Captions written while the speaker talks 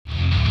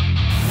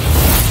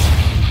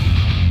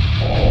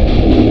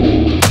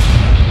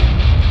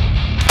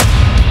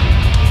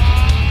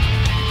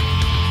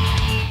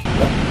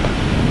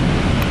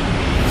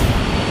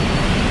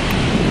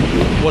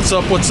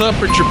What's up, what's up?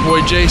 It's your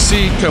boy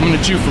JC coming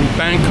at you from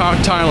Bangkok,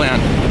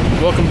 Thailand.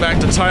 Welcome back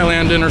to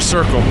Thailand Inner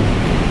Circle.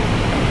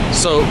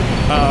 So,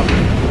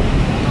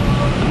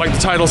 like the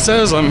title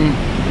says, I'm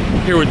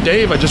here with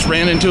Dave. I just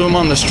ran into him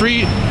on the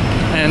street,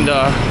 and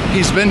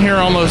he's been here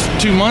almost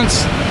 2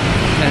 months,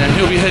 and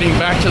he'll be heading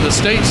back to the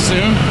States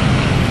soon.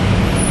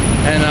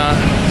 And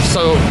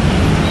so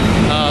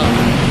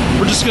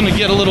we're just gonna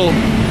get a little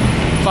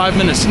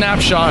 5-minute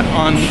snapshot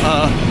on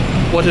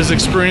what his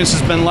experience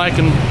has been like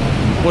and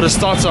what his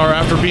thoughts are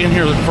after being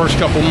here the first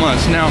couple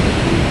months. Now,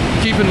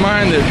 keep in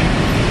mind that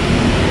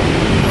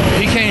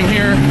he came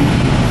here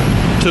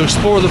to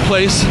explore the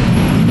place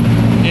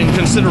in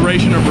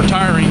consideration of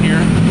retiring here.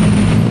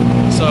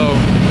 So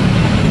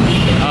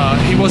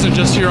he wasn't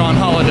just here on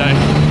holiday,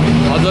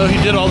 although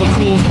he did all the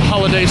cool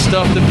holiday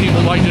stuff that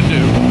people like to do.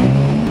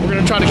 We're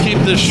gonna try to keep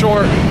this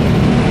short,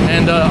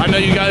 and I know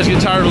you guys get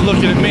tired of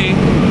looking at me.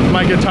 You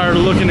might get tired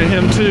of looking at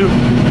him too.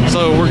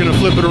 So we're gonna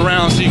flip it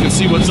around so you can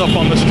see what's up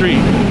on the street.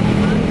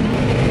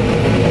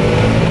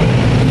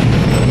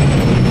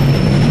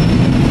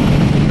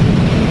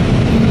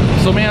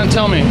 So man,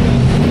 tell me,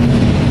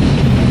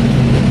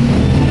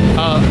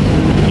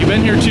 you've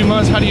been here 2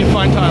 months. How do you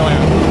find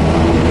Thailand?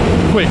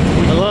 Quick.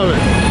 I love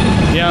it.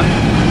 Yeah?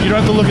 You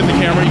don't have to look at the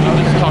camera. You can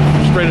just talk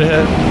straight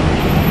ahead.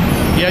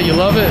 Yeah, you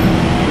love it?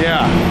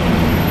 Yeah,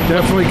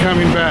 definitely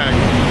coming back.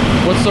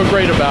 What's so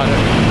great about it?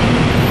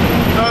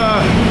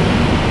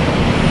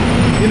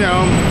 You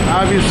know,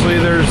 obviously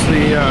there's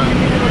the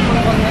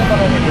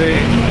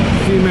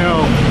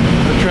female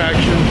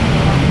attraction,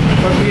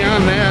 but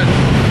beyond that,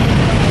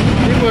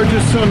 people are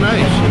just so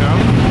nice, you know.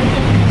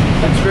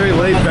 It's very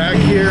laid back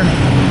here,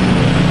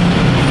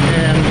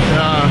 and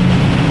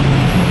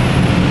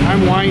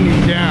I'm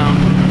winding down,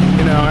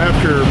 you know,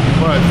 after,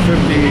 what,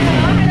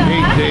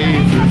 58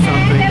 days or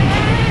something.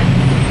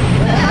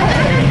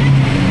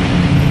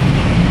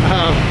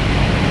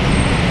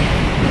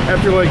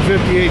 After like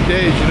 58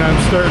 days, you know,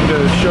 I'm starting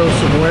to show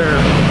some wear.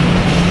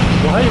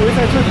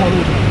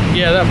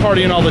 Yeah, that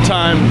partying all the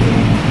time,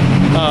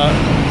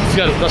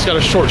 that's got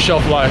a short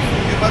shelf life.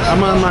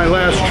 I'm on my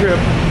last trip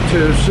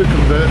to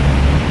Sukhumvit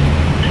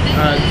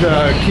at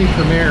Key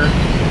Premier.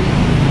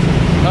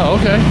 Oh,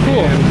 okay,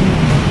 cool.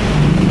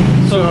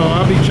 And so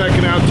I'll be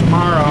checking out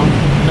tomorrow,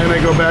 and then I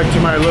go back to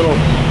my little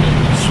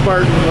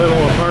Spartan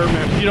little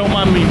apartment. If you don't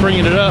mind me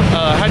bringing it up,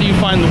 how do you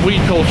find the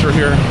weed culture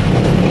here?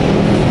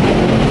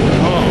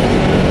 Oh,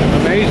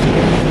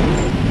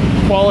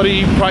 amazing.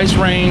 Quality, price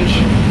range,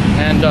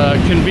 and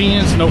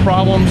convenience, no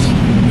problems?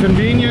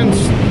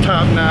 Convenience,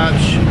 top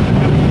notch.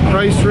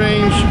 Price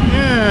range,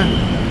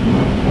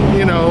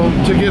 you know,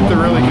 to get the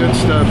really good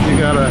stuff, you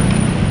gotta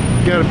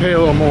pay a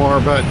little more,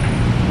 but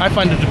I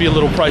find it to be a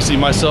little pricey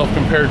myself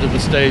compared to the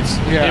States,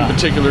 yeah. In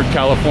particular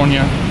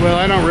California. Well,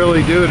 I don't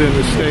really do it in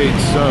the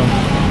States, so,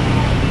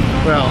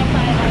 well,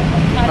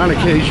 on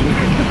occasion.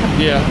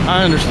 Yeah,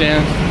 I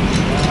understand.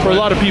 For a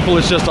lot of people,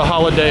 it's just a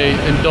holiday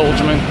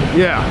indulgence.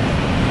 Yeah.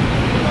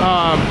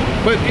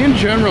 But in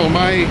general,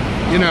 my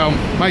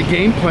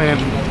game plan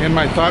and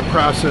my thought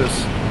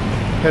process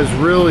has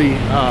really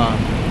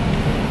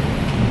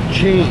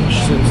changed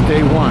since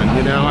day one.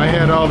 You know, I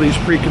had all these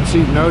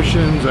preconceived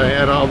notions. I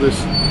had all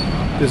this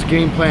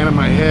game plan in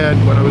my head,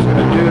 what I was going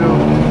to do.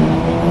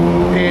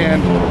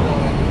 And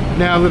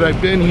now that I've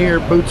been here,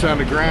 boots on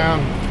the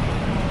ground,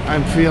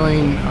 I'm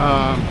feeling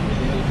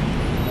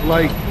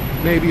like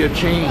maybe a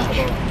change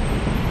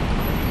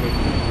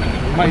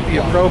might be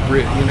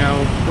appropriate, you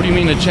know. What do you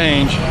mean a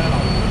change?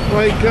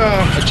 Like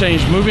a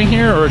change moving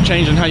here, or a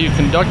change in how you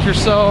conduct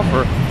yourself,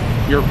 or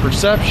your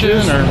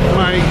perception, or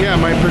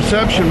my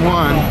perception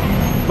one,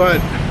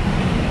 but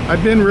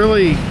I've been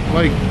really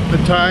like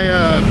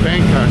Pattaya,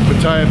 Bangkok,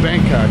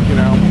 you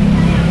know.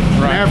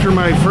 Right. And after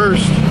my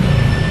first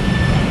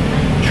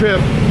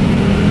trip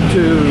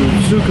to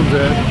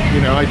Sukhumvit,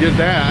 you know, I did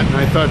that, and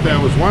I thought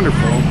that was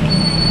wonderful.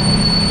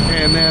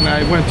 And then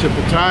I went to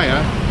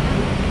Pattaya,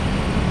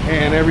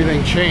 and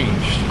everything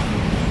changed.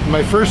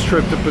 My first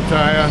trip to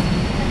Pattaya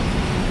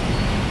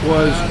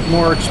was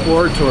more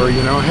exploratory,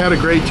 you know. I had a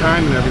great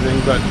time and everything,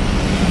 but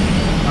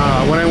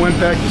when I went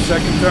back the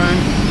second time,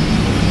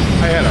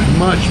 I had a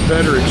much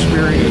better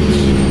experience.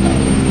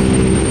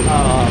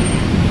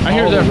 I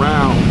hear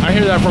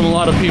that from a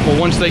lot of people.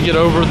 Once they get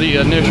over the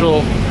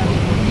initial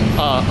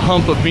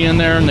hump of being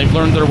there and they've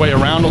learned their way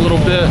around a little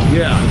bit,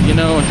 yeah, you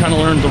know, and kind of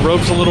learned the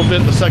ropes a little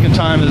bit, the second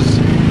time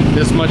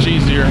is much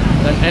easier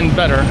and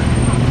better.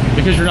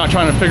 Because you're not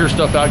trying to figure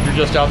stuff out, you're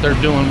just out there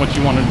doing what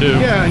you want to do.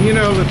 Yeah, and you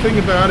know, the thing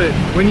about it,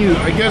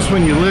 I guess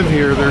when you live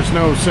here, there's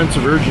no sense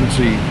of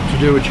urgency to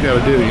do what you got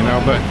to do, you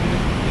know, but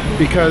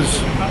because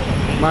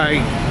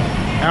my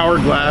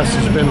hourglass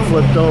has been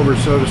flipped over,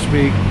 so to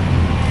speak,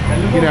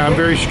 you know, I'm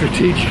very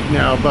strategic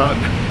now about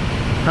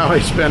how I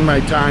spend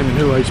my time and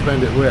who I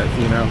spend it with,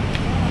 you know.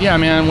 Yeah,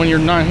 man, when you're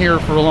not here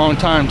for a long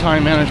time,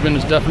 time management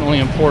is definitely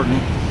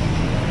important.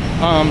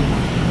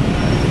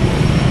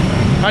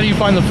 How do you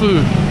find the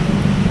food?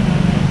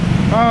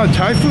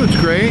 Thai food's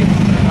great.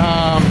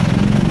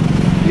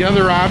 the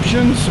other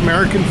options,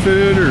 American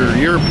food or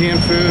European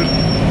food,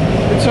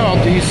 it's all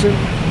decent.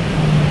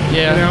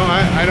 Yeah. You know,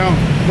 I don't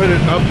put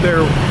it up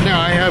there. Now,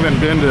 I haven't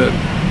been to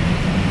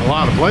a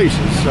lot of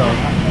places, so.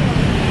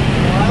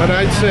 But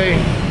I'd say,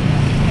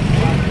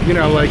 you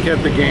know, like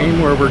at the game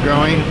where we're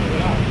going,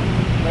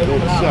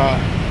 it's,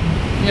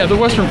 yeah, the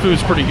Western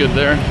food's pretty good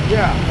there.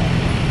 yeah.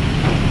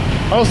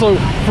 Also,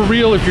 for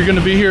real, if you're going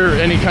to be here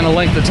any kind of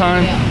length of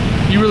time,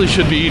 you really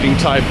should be eating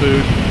Thai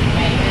food.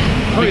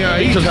 Oh yeah,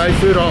 I eat Thai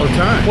food all the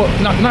time. Well,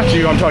 not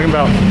you. I'm talking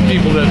about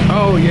people that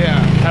Oh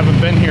yeah. haven't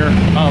been here,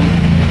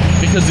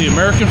 because the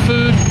American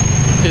food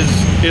is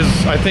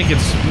I think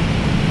it's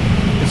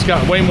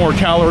got way more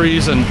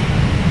calories and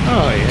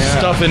Oh yeah.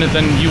 stuff in it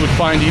than you would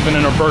find even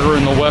in a burger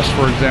in the West,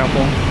 for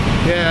example.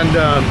 And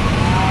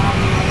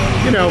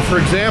you know, for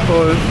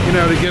example, you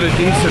know, to get a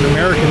decent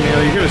American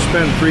meal, you're going to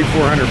spend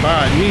 300-400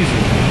 baht easy.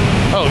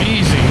 Oh,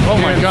 easy. Oh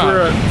my And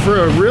God.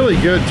 For a really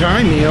good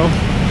Thai meal,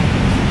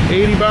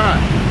 80 baht.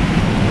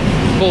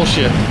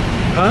 Bullshit.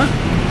 Huh?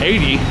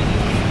 80.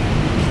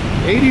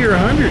 80 or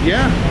 100?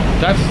 Yeah.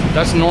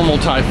 That's normal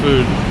Thai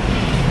food.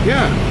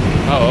 Yeah.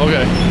 Oh,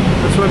 okay.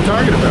 That's what I'm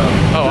talking about.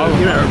 Oh,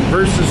 you know,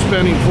 versus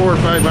spending 400 or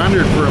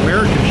 500 for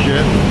American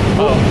shit.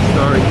 Oh.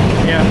 Sorry.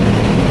 Yeah.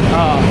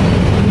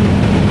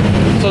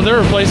 So there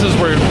are places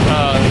where,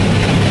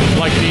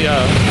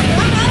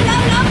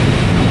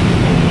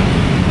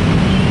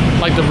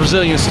 like the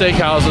Brazilian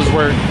steakhouses,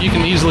 where you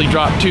can easily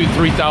drop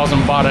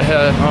 2,000-3,000 baht a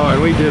head. Oh,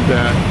 and we did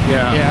that.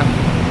 Yeah. Yeah.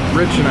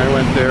 Rich and I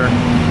went there,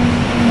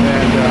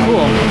 and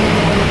Cool.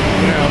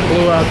 you know,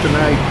 blew out the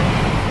night.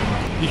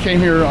 You came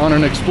here on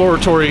an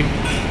exploratory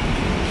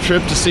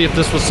trip to see if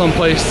this was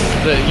someplace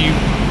that you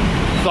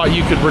thought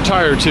you could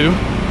retire to.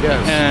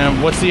 Yes.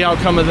 And what's the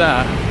outcome of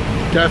that?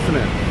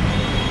 Definite.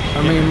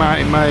 I mean,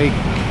 my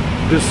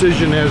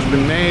decision has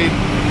been made.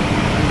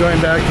 I'm going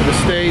back to the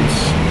States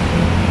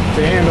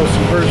to handle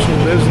some personal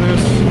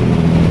business,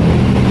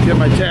 get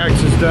my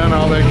taxes done,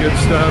 all that good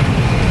stuff.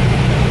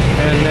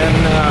 And then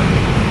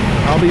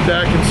I'll be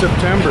back in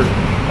September,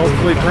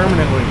 hopefully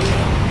permanently.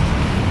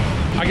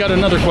 I got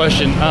another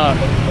question.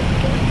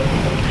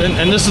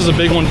 And this is a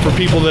big one for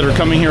people that are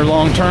coming here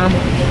long term.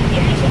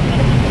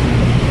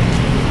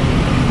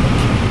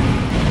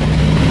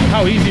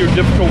 How easy or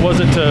difficult was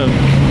it to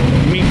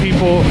meet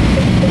people,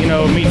 you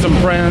know, meet some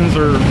friends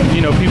or, you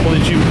know, people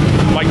that you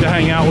like to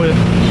hang out with?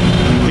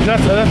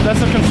 Because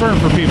that's a concern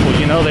for people,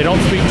 you know, they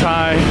don't speak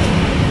Thai.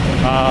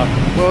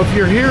 Well, if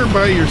you're here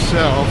by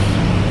yourself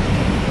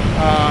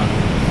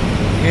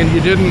and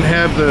you didn't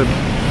have the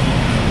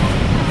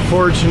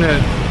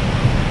fortunate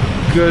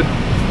good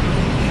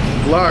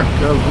luck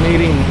of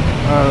meeting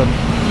a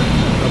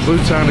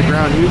boots on the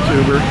ground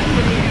YouTuber,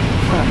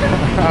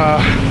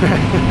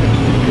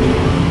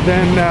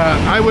 then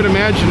I would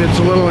imagine it's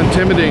a little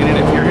intimidating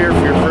if you're here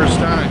for your first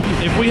time.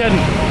 If we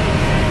hadn't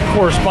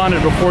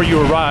corresponded before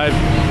you arrived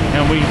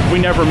and we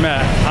never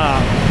met,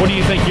 what do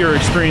you think your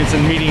experience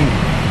in meeting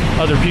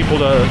other people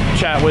to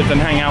chat with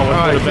and hang out with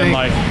would have been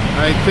like?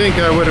 I think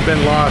I would have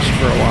been lost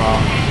for a while.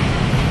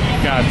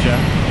 Gotcha.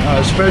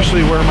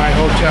 Especially where my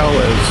hotel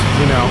is,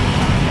 you know.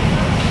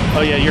 Oh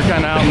yeah, you're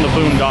kind of out in the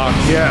boondocks.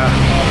 Yeah.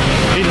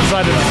 He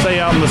decided to stay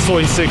out in the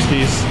soy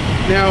 60s.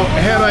 Now,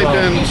 had I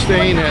been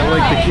staying at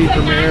like the Key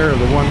Premier or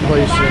the one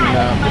place in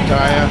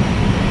Pattaya,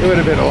 it would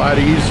have been a lot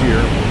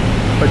easier.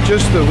 But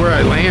just where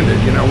I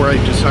landed, you know, where I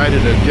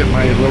decided to get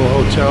my little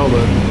hotel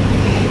to...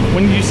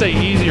 When you say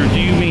easier, do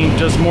you mean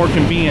just more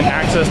convenient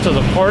access to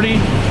the party?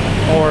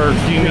 Or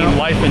do you mean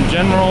life in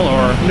general?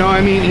 Or No,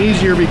 I mean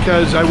easier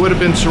because I would have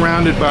been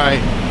surrounded by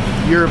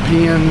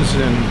Europeans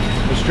and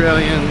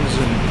Australians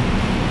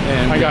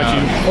and I got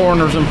you,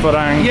 foreigners in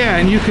Farang. Yeah,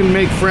 and you can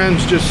make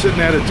friends just sitting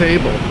at a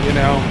table, you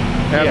know,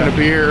 having a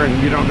beer,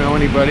 and you don't know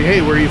anybody.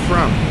 Hey, where are you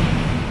from?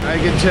 I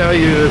can tell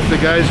you, if the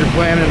guys are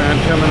planning on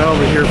coming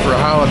over here for a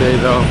holiday,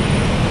 though,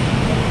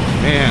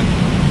 man,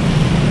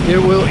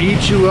 it will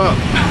eat you up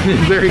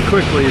very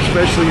quickly,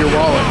 especially your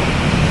wallet,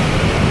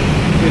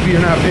 if you're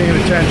not paying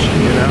attention,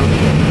 you know.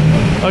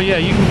 Oh yeah,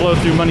 you can blow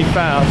through money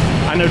fast.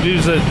 I know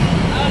dudes that,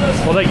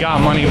 well, they got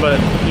money, but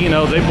you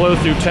know, they blow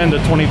through 10 to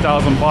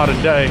 20,000 baht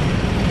a day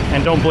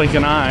and don't blink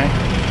an eye.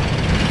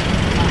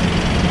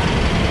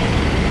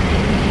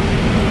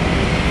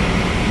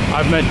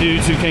 I've met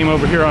dudes who came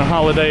over here on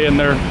holiday and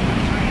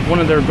one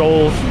of their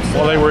goals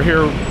while they were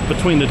here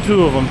between the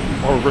two of them,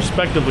 or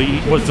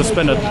respectively, was to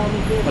spend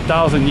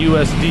 1,000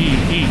 USD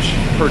each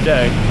per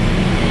day.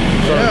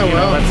 So, Yeah, you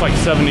know, that's like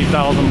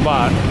 70,000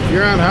 baht.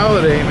 You're on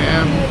holiday,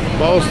 man.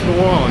 Balls to the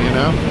wall, you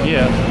know.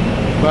 Yeah.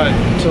 But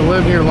to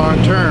live here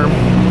long term,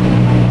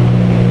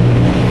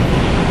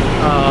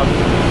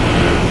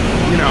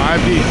 you know,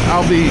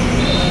 I'll be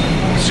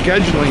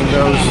scheduling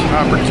those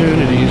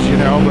opportunities, you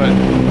know, but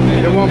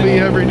it won't be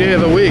every day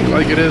of the week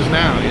like it is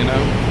now, you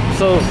know.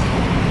 So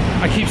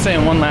I keep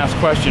saying one last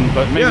question,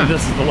 but maybe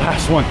this is the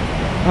last one.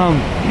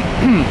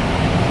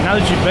 Now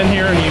that you've been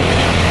here and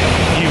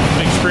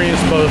you've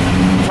experienced both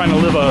trying to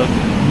live a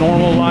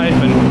normal life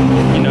and,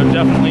 you know,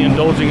 definitely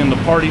indulging in the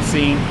party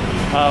scene,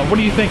 what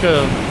do you think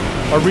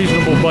a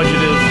reasonable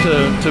budget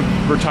is to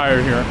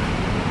retire here.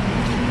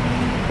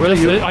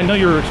 I know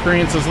your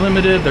experience is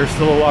limited. There's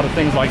still a lot of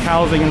things like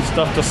housing and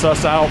stuff to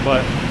suss out,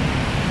 but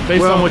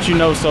based on what you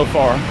know so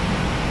far.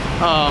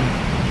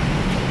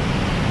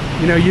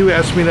 You know, you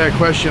asked me that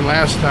question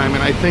last time,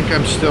 and I think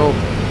I'm still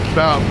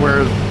about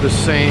where the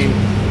same.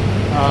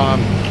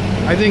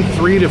 I think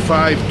 3 to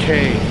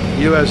 5K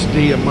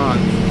USD a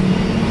month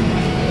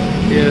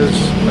is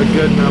a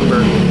good number.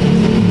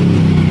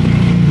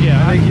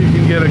 Yeah, I think you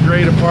can get a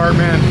great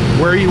apartment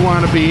where you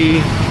want to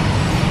be,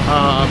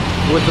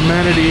 with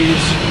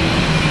amenities,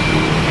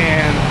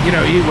 and you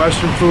know, eat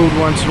Western food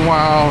once in a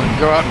while, and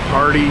go out and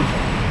party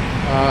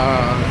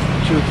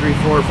 2, 3,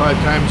 4, 5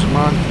 times a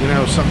month. You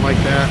know, something like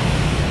that.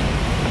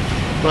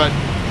 But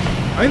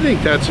I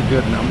think that's a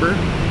good number.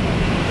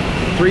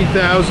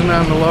 3,000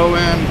 on the low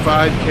end,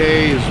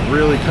 5K is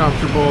really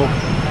comfortable.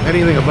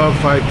 Anything above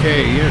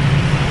 5K, you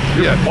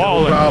have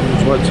no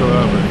problems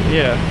whatsoever.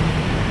 Yeah,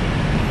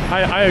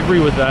 I agree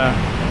with that.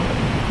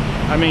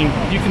 I mean,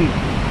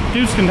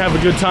 dudes can have a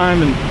good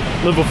time and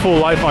live a full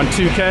life on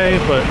 2K,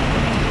 but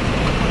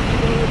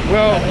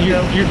well,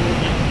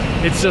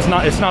 it's just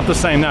not. It's not the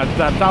same. That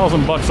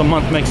 $1,000 a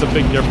month makes a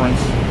big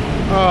difference,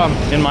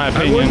 in my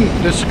opinion. I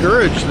wouldn't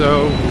discourage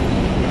though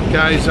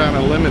guys on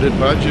a limited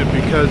budget,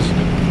 because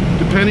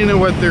depending on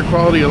what their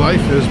quality of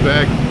life is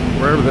back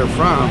wherever they're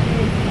from,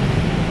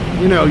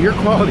 you know, your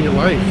quality of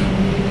life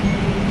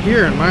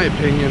here, in my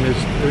opinion, is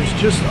there's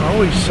just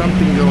always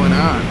something going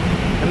on,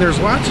 and there's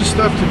lots of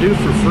stuff to do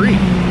for free.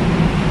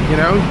 You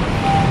know,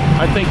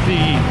 I think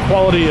the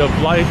quality of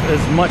life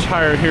is much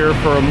higher here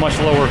for a much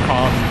lower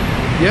cost.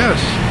 Yes.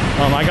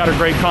 I got a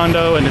great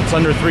condo, and it's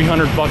under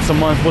 $300 a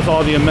month with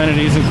all the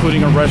amenities,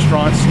 including a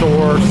restaurant,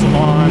 store,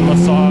 salon,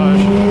 massage,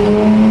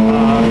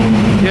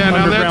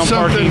 underground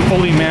parking,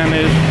 fully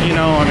managed. You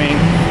know, I mean,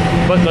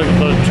 but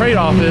the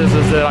trade-off is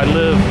that I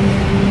live,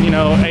 you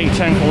know,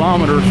 8-10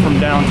 kilometers from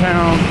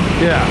downtown.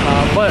 Yeah.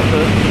 But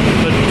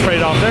the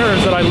trade-off there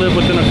is that I live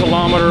within 1.5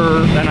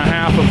 kilometers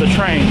of the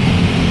train.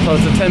 So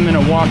it's a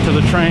 10-minute walk to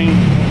the train,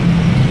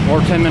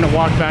 or 10-minute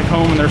walk back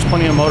home, and there's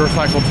plenty of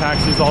motorcycle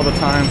taxis all the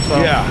time. So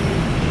yeah,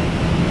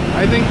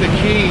 I think the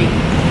key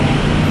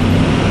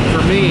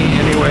for me,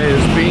 anyway,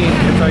 is being,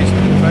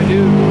 if I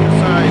do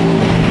decide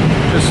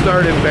to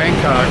start in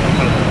Bangkok,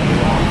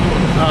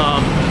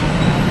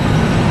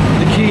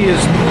 the key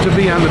is to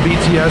be on the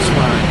BTS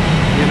line.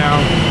 You know,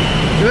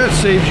 that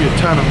saves you a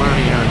ton of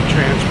money on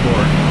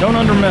transport. Don't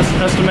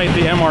underestimate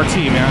the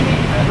MRT, man.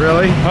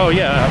 Really? Oh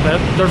yeah,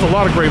 there's a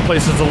lot of great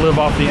places to live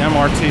off the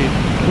MRT.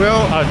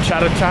 Well,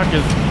 Chattatak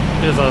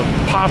is a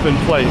poppin'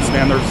 place,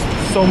 man. There's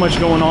so much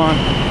going on.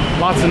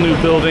 Lots of new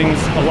buildings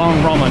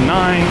along Roma 9.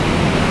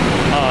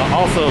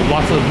 Also,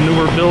 lots of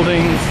newer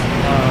buildings.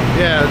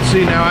 Yeah,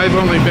 see, now I've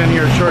only been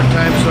here a short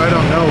time, so I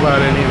don't know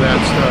about any of that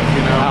stuff,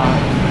 you know.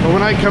 But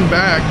when I come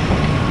back,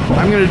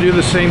 I'm going to do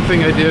the same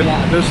thing I did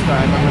this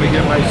time. I'm going to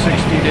get my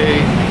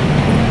 60-day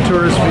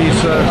tourist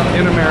visa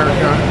in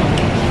America,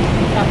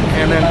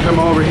 and then come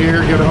over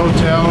here, get a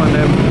hotel, and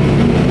then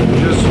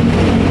just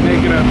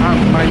make it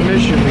my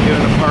mission to get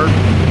an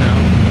apartment, you know.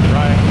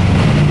 Right.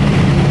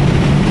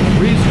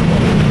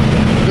 Reasonable.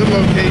 Good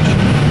location.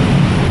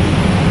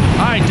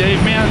 All right,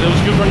 Dave, man, it was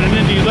good running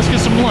into you. Let's get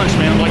some lunch,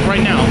 man, like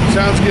right now.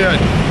 Sounds good.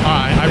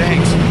 All right,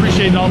 Thanks. I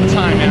appreciate it all the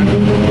time, man.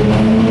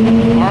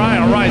 All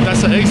right,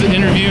 that's an exit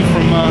interview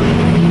from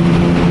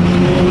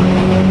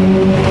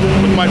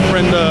with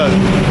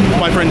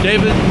my friend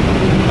David,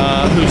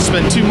 who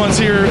spent 2 months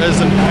here as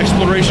an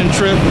exploration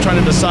trip, trying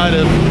to decide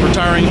if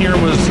retiring here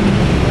was,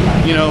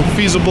 you know,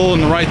 feasible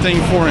and the right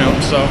thing for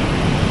him. So,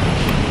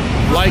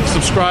 like,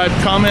 subscribe,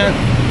 comment.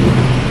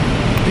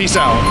 Peace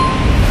out.